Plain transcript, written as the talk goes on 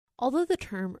Although the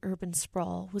term urban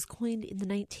sprawl was coined in the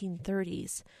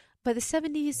 1930s, by the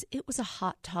 70s it was a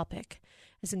hot topic,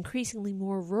 as increasingly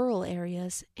more rural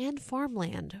areas and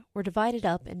farmland were divided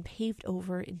up and paved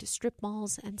over into strip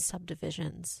malls and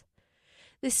subdivisions.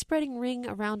 This spreading ring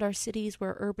around our cities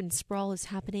where urban sprawl is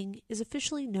happening is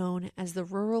officially known as the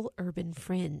rural-urban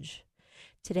fringe.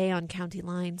 Today on County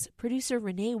Lines, producer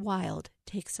Renee Wild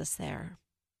takes us there.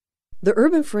 The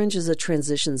urban fringe is a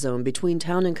transition zone between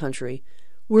town and country,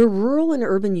 where rural and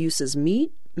urban uses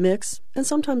meet, mix, and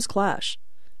sometimes clash.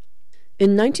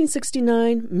 In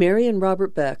 1969, Mary and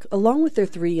Robert Beck, along with their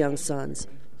 3 young sons,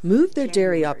 moved their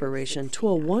dairy operation to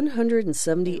a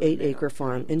 178-acre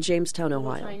farm in Jamestown,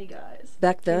 Ohio.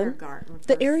 Back then,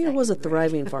 the area was a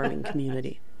thriving farming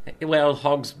community. Well,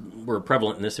 hogs were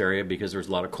prevalent in this area because there was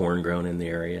a lot of corn grown in the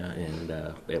area,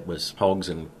 and it was hogs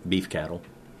and beef cattle.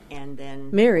 And then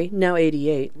Mary, now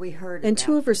 88, and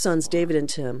 2 of her sons, David and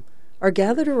Tim, are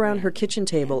gathered around her kitchen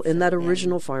table in that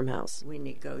original farmhouse.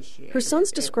 Her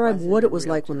sons describe what it was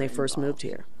like when they first moved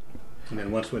here. And then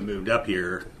once we moved up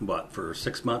here, for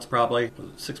 6 months probably?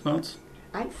 Was it 6 months?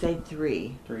 I'd say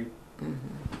 3. 3? Mm-hmm.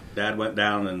 Dad went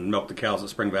down and milked the cows at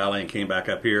Spring Valley and came back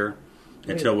up here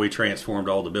until we transformed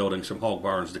all the buildings from hog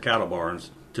barns to cattle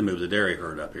barns to move the dairy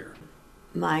herd up here.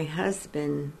 My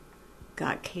husband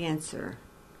got cancer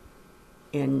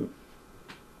in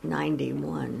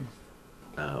 91.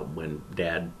 When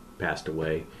Dad passed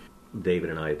away, David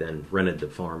and I then rented the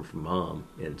farm from Mom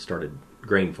and started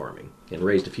grain farming and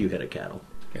raised a few head of cattle.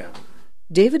 Yeah.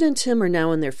 David and Tim are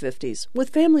now in their 50s, with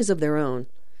families of their own,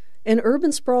 and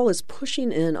urban sprawl is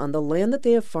pushing in on the land that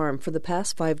they have farmed for the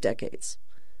past 5 decades.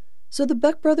 So the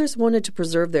Beck brothers wanted to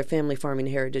preserve their family farming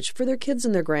heritage for their kids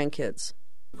and their grandkids.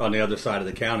 On the other side of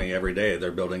the county, every day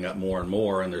they're building up more and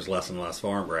more, and there's less and less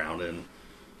farm ground, and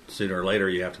sooner or later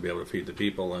you have to be able to feed the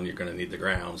people, and you're going to need the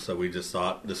ground. So we just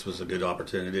thought this was a good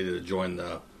opportunity to join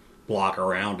the block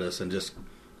around us and just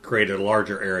create a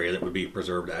larger area that would be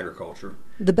preserved agriculture.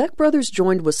 The Beck brothers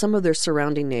joined with some of their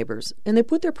surrounding neighbors, and they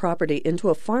put their property into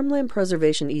a farmland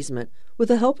preservation easement with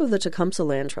the help of the Tecumseh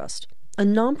Land Trust, a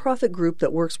nonprofit group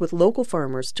that works with local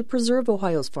farmers to preserve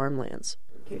Ohio's farmlands.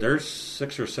 There's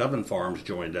 6 or 7 farms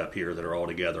joined up here that are all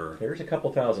together. There's a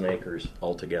couple thousand acres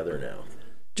altogether now.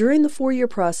 During the 4-year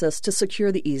process to secure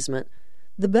the easement,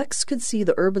 the Becks could see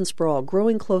the urban sprawl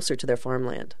growing closer to their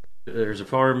farmland. There's a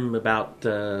farm about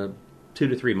 2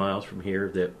 to 3 miles from here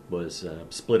that was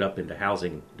split up into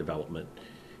housing development.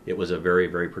 It was a very,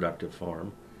 very productive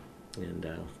farm, and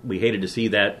we hated to see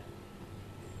that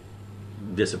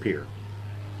disappear.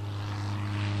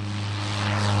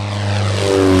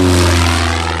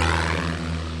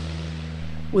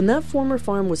 When that former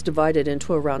farm was divided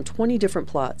into around 20 different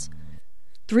plots,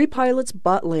 3 pilots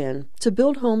bought land to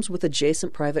build homes with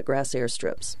adjacent private grass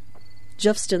airstrips.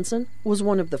 Jeff Stinson was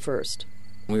one of the first.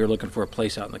 We were looking for a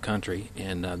place out in the country,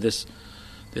 and this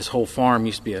whole farm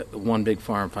used to be one big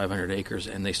farm, 500 acres,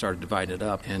 and they started dividing it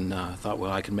up, and thought,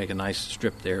 well, I could make a nice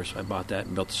strip there, so I bought that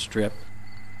and built a strip.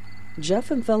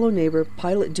 Jeff and fellow neighbor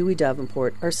pilot Dewey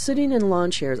Davenport are sitting in lawn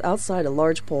chairs outside a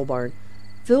large pole barn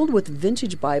filled with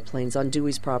vintage biplanes on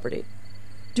Dewey's property.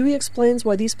 Dewey explains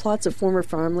why these plots of former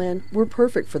farmland were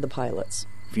perfect for the pilots.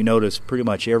 If you notice, pretty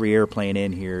much every airplane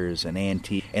in here is an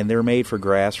antique, and they're made for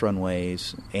grass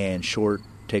runways and short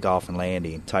takeoff and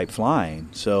landing type flying.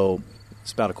 So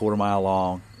it's about a quarter mile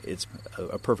long. It's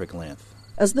a perfect length.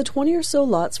 As the 20 or so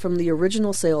lots from the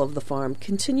original sale of the farm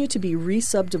continue to be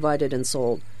re-subdivided and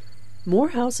sold, more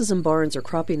houses and barns are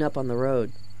cropping up on the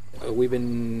road. We've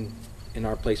been in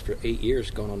our place for 8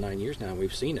 years, going on 9 years now, and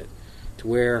we've seen it to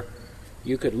where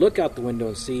you could look out the window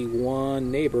and see one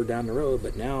neighbor down the road,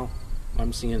 but now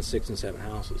I'm seeing 6 and 7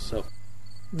 houses. So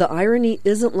the irony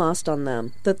isn't lost on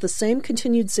them that the same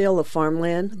continued sale of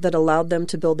farmland that allowed them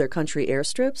to build their country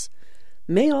airstrips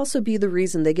may also be the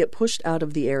reason they get pushed out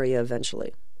of the area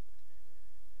eventually.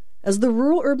 As the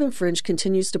rural-urban fringe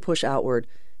continues to push outward,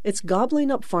 it's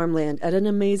gobbling up farmland at an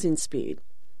amazing speed.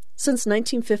 Since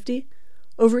 1950,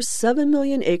 over 7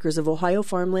 million acres of Ohio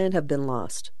farmland have been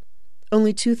lost.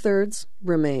 Only 2/3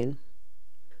 remain.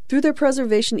 Through their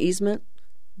preservation easement,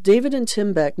 David and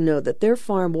Tim Beck know that their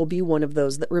farm will be one of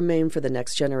those that remain for the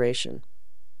next generation.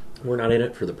 We're not in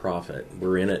it for the profit.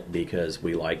 We're in it because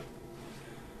we like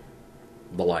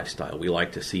the lifestyle. We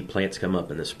like to see plants come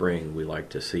up in the spring. We like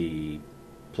to see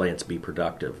plants be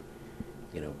productive.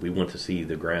 We want to see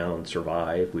the ground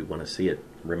survive. We want to see it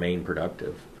remain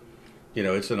productive.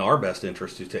 It's in our best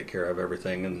interest to take care of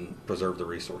everything and preserve the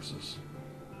resources.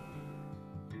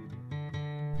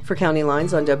 For County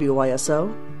Lines on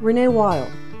WYSO, Renee Wild,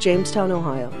 Jamestown,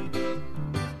 Ohio.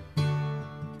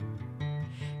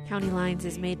 County Lines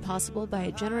is made possible by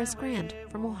a generous grant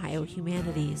from Ohio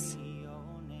Humanities.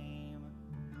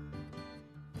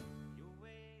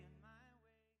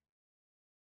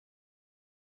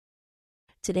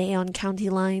 Today on County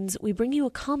Lines, we bring you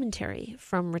a commentary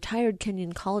from retired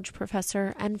Kenyon College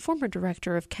professor and former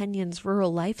director of Kenyon's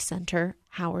Rural Life Center,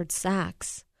 Howard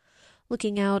Sachs.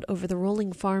 Looking out over the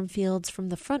rolling farm fields from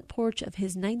the front porch of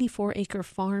his 94-acre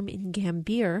farm in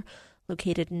Gambier,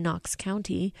 located in Knox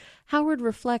County, Howard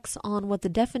reflects on what the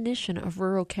definition of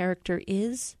rural character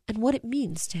is and what it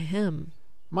means to him.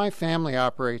 My family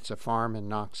operates a farm in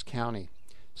Knox County,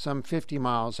 some 50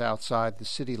 miles outside the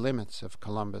city limits of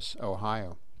Columbus,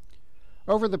 Ohio.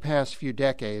 Over the past few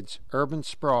decades, urban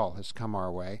sprawl has come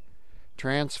our way,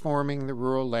 transforming the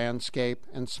rural landscape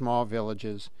and small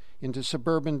villages into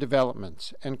suburban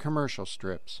developments and commercial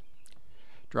strips.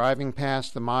 Driving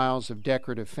past the miles of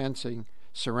decorative fencing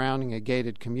surrounding a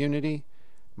gated community,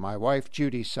 my wife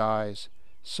Judy sighs,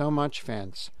 "So much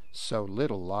fence, so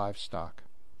little livestock."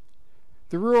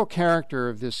 The rural character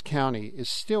of this county is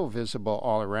still visible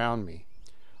all around me.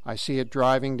 I see it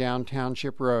driving down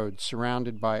township roads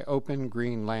surrounded by open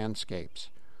green landscapes,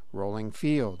 rolling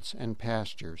fields and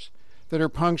pastures that are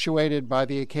punctuated by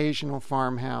the occasional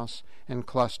farmhouse and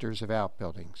clusters of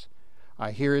outbuildings.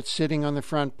 I hear it sitting on the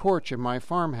front porch of my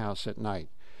farmhouse at night,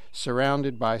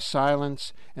 surrounded by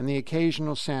silence and the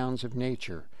occasional sounds of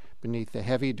nature beneath the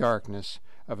heavy darkness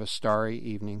of a starry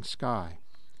evening sky.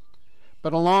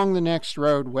 But along the next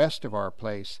road west of our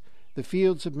place, the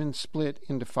fields have been split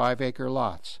into 5-acre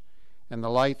lots, and the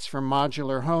lights from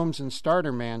modular homes and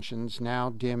starter mansions now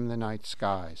dim the night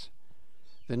skies.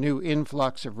 The new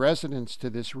influx of residents to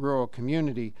this rural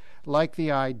community like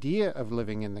the idea of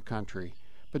living in the country,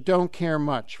 but don't care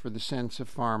much for the sense of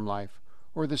farm life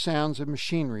or the sounds of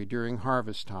machinery during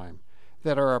harvest time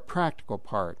that are a practical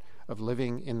part of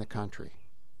living in the country.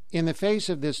 In the face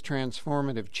of this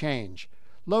transformative change,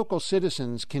 local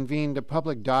citizens convened a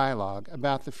public dialogue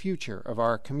about the future of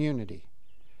our community.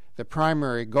 The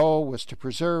primary goal was to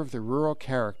preserve the rural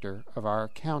character of our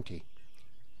county.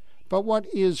 But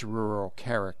what is rural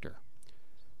character?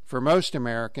 For most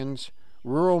Americans,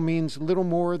 rural means little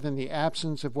more than the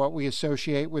absence of what we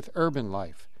associate with urban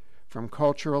life, from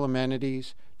cultural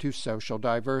amenities to social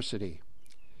diversity.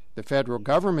 The federal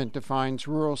government defines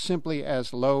rural simply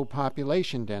as low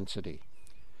population density.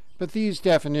 But these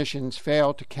definitions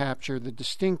fail to capture the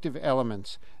distinctive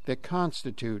elements that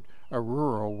constitute a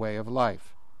rural way of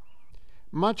life.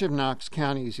 Much of Knox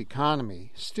County's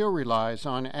economy still relies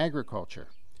on agriculture.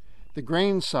 The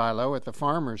grain silo at the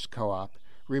Farmers Co-op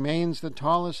remains the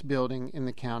tallest building in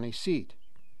the county seat.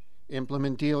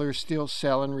 Implement dealers still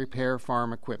sell and repair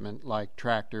farm equipment like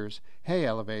tractors, hay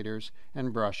elevators,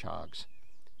 and brush hogs.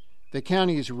 The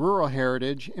county's rural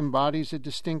heritage embodies a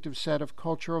distinctive set of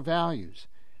cultural values: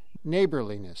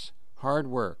 neighborliness, hard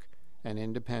work, and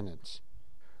independence.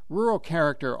 Rural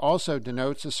character also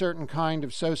denotes a certain kind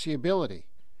of sociability,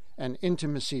 an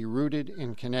intimacy rooted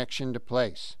in connection to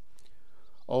place.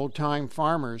 Old-time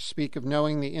farmers speak of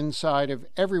knowing the inside of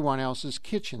everyone else's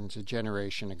kitchens a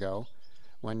generation ago,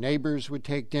 when neighbors would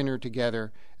take dinner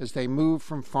together as they moved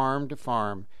from farm to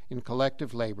farm in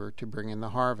collective labor to bring in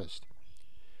the harvest.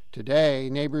 Today,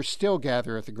 neighbors still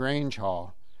gather at the Grange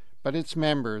Hall, but its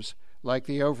members, like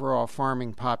the overall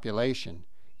farming population,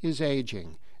 is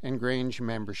aging, and Grange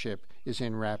membership is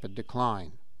in rapid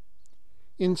decline.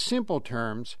 In simple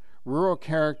terms, rural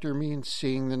character means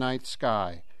seeing the night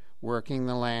sky, working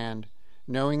the land,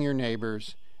 knowing your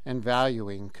neighbors, and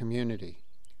valuing community.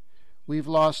 We've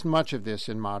lost much of this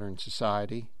in modern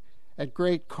society, at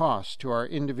great cost to our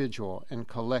individual and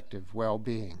collective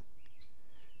well-being.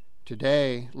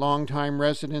 Today, longtime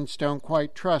residents don't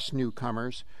quite trust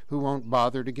newcomers who won't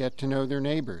bother to get to know their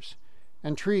neighbors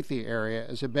and treat the area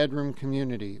as a bedroom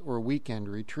community or weekend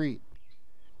retreat.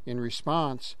 In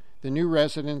response, the new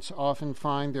residents often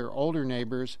find their older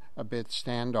neighbors a bit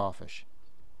standoffish.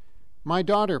 My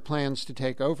daughter plans to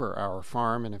take over our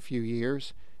farm in a few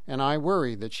years, and I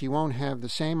worry that she won't have the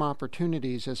same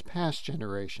opportunities as past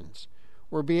generations,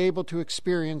 or be able to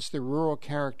experience the rural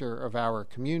character of our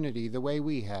community the way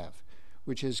we have,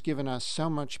 which has given us so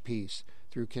much peace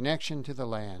through connection to the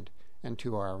land and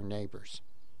to our neighbors.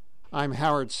 I'm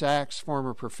Howard Sachs,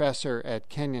 former professor at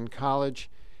Kenyon College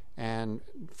and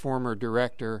former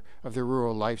director of the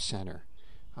Rural Life Center.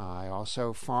 I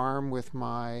also farm with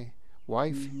my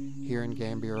wife here in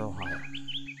Gambier, Ohio.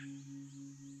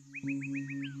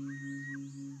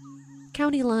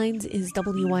 County Lines is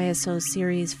WYSO's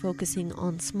series focusing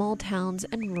on small towns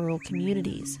and rural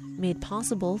communities, made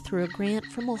possible through a grant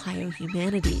from Ohio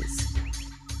Humanities.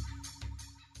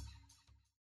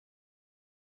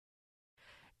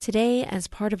 Today, as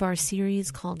part of our series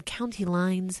called County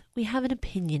Lines, we have an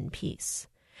opinion piece.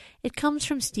 It comes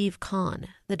from Steve Kahn,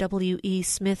 the W.E.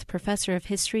 Smith Professor of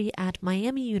History at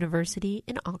Miami University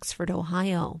in Oxford,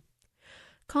 Ohio.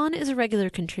 Kahn is a regular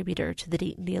contributor to the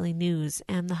Dayton Daily News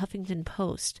and the Huffington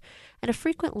Post, and a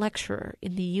frequent lecturer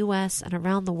in the U.S. and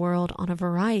around the world on a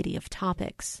variety of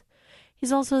topics.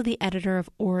 He's also the editor of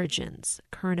Origins,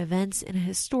 Current Events in a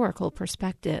Historical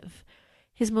Perspective.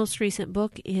 His most recent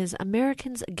book is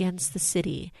Americans Against the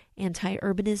City,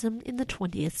 Anti-Urbanism in the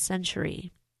 20th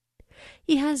Century.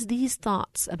 He has these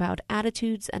thoughts about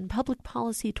attitudes and public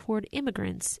policy toward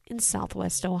immigrants in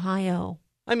Southwest Ohio.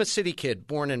 I'm a city kid,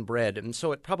 born and bred, and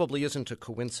so it probably isn't a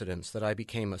coincidence that I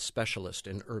became a specialist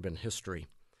in urban history.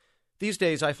 These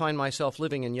days, I find myself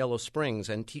living in Yellow Springs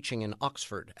and teaching in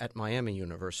Oxford at Miami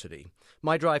University.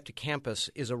 My drive to campus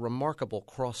is a remarkable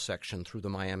cross-section through the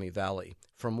Miami Valley,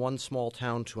 from one small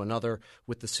town to another,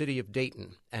 with the city of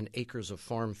Dayton and acres of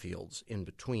farm fields in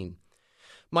between.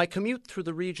 My commute through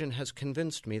the region has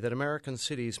convinced me that American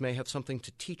cities may have something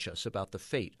to teach us about the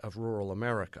fate of rural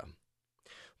America.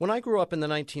 When I grew up in the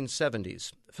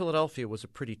 1970s, Philadelphia was a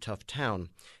pretty tough town,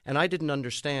 and I didn't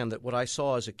understand that what I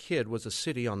saw as a kid was a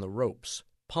city on the ropes,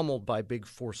 pummeled by big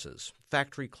forces,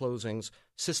 factory closings,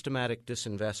 systematic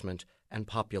disinvestment, and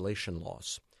population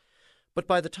loss. But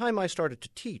by the time I started to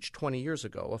teach 20 years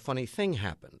ago, a funny thing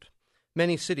happened.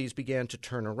 Many cities began to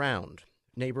turn around.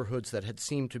 Neighborhoods that had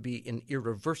seemed to be in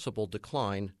irreversible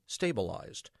decline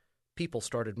stabilized. People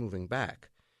started moving back.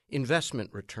 Investment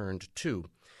returned, too.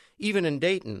 Even in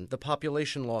Dayton, the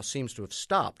population loss seems to have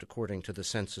stopped, according to the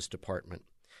Census Department.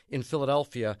 In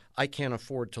Philadelphia, I can't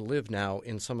afford to live now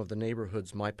in some of the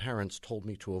neighborhoods my parents told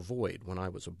me to avoid when I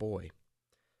was a boy.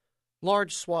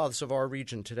 Large swaths of our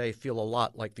region today feel a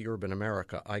lot like the urban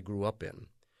America I grew up in.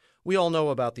 We all know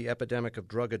about the epidemic of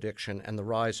drug addiction and the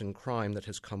rise in crime that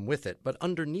has come with it, but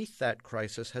underneath that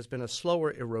crisis has been a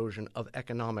slower erosion of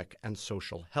economic and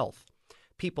social health.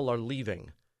 People are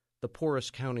leaving. The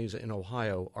poorest counties in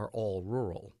Ohio are all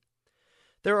rural.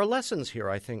 There are lessons here,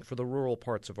 I think, for the rural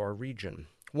parts of our region.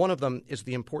 One of them is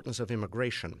the importance of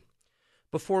immigration.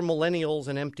 Before millennials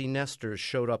and empty nesters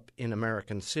showed up in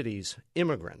American cities,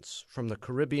 immigrants from the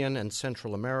Caribbean and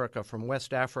Central America, from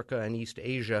West Africa and East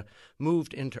Asia,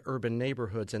 moved into urban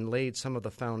neighborhoods and laid some of the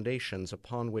foundations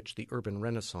upon which the urban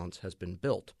renaissance has been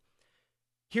built.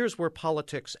 Here's where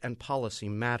politics and policy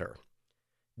matter.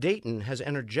 Dayton has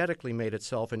energetically made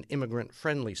itself an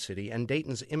immigrant-friendly city, and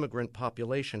Dayton's immigrant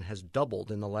population has doubled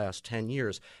in the last 10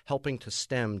 years, helping to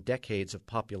stem decades of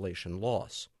population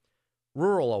loss.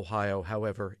 Rural Ohio,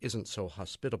 however, isn't so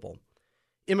hospitable.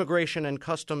 Immigration and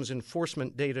customs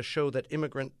enforcement data show that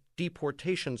immigrant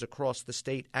deportations across the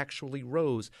state actually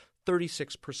rose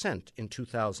 36% in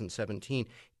 2017,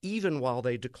 even while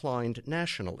they declined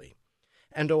nationally.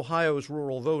 And Ohio's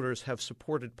rural voters have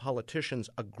supported politicians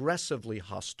aggressively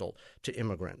hostile to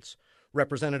immigrants.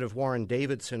 Representative Warren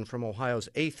Davidson from Ohio's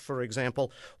 8th, for example,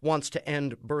 wants to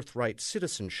end birthright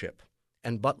citizenship.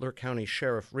 And Butler County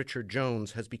Sheriff Richard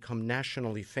Jones has become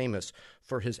nationally famous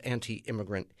for his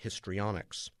anti-immigrant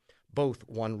histrionics. Both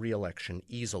won re-election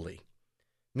easily.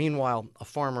 Meanwhile, a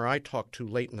farmer I talked to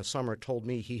late in the summer told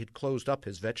me he had closed up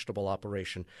his vegetable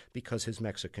operation because his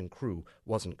Mexican crew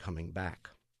wasn't coming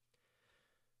back.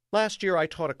 Last year, I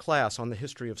taught a class on the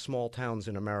history of small towns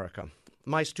in America.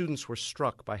 My students were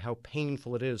struck by how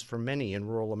painful it is for many in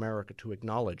rural America to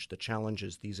acknowledge the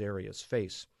challenges these areas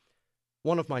face.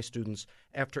 One of my students,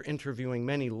 after interviewing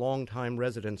many longtime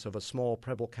residents of a small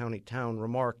Preble County town,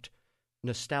 remarked,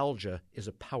 "Nostalgia is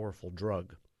a powerful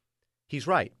drug." He's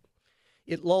right.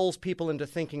 It lulls people into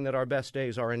thinking that our best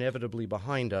days are inevitably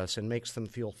behind us and makes them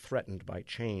feel threatened by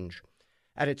change.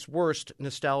 At its worst,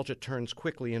 nostalgia turns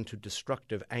quickly into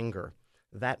destructive anger.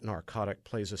 That narcotic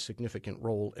plays a significant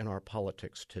role in our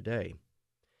politics today.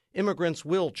 Immigrants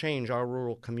will change our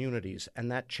rural communities, and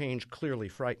that change clearly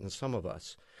frightens some of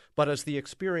us. But as the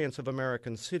experience of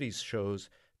American cities shows,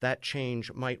 that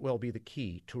change might well be the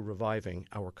key to reviving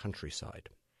our countryside.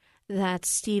 That's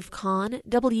Steve Kahn,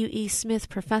 W.E. Smith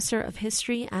Professor of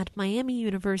History at Miami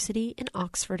University in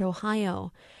Oxford,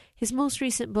 Ohio. His most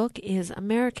recent book is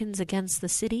Americans Against the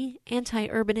City,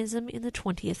 Anti-Urbanism in the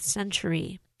 20th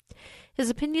Century. His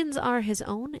opinions are his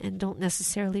own and don't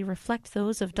necessarily reflect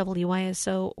those of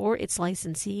WISO or its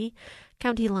licensee.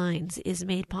 County Lines is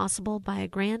made possible by a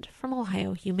grant from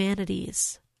Ohio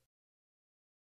Humanities.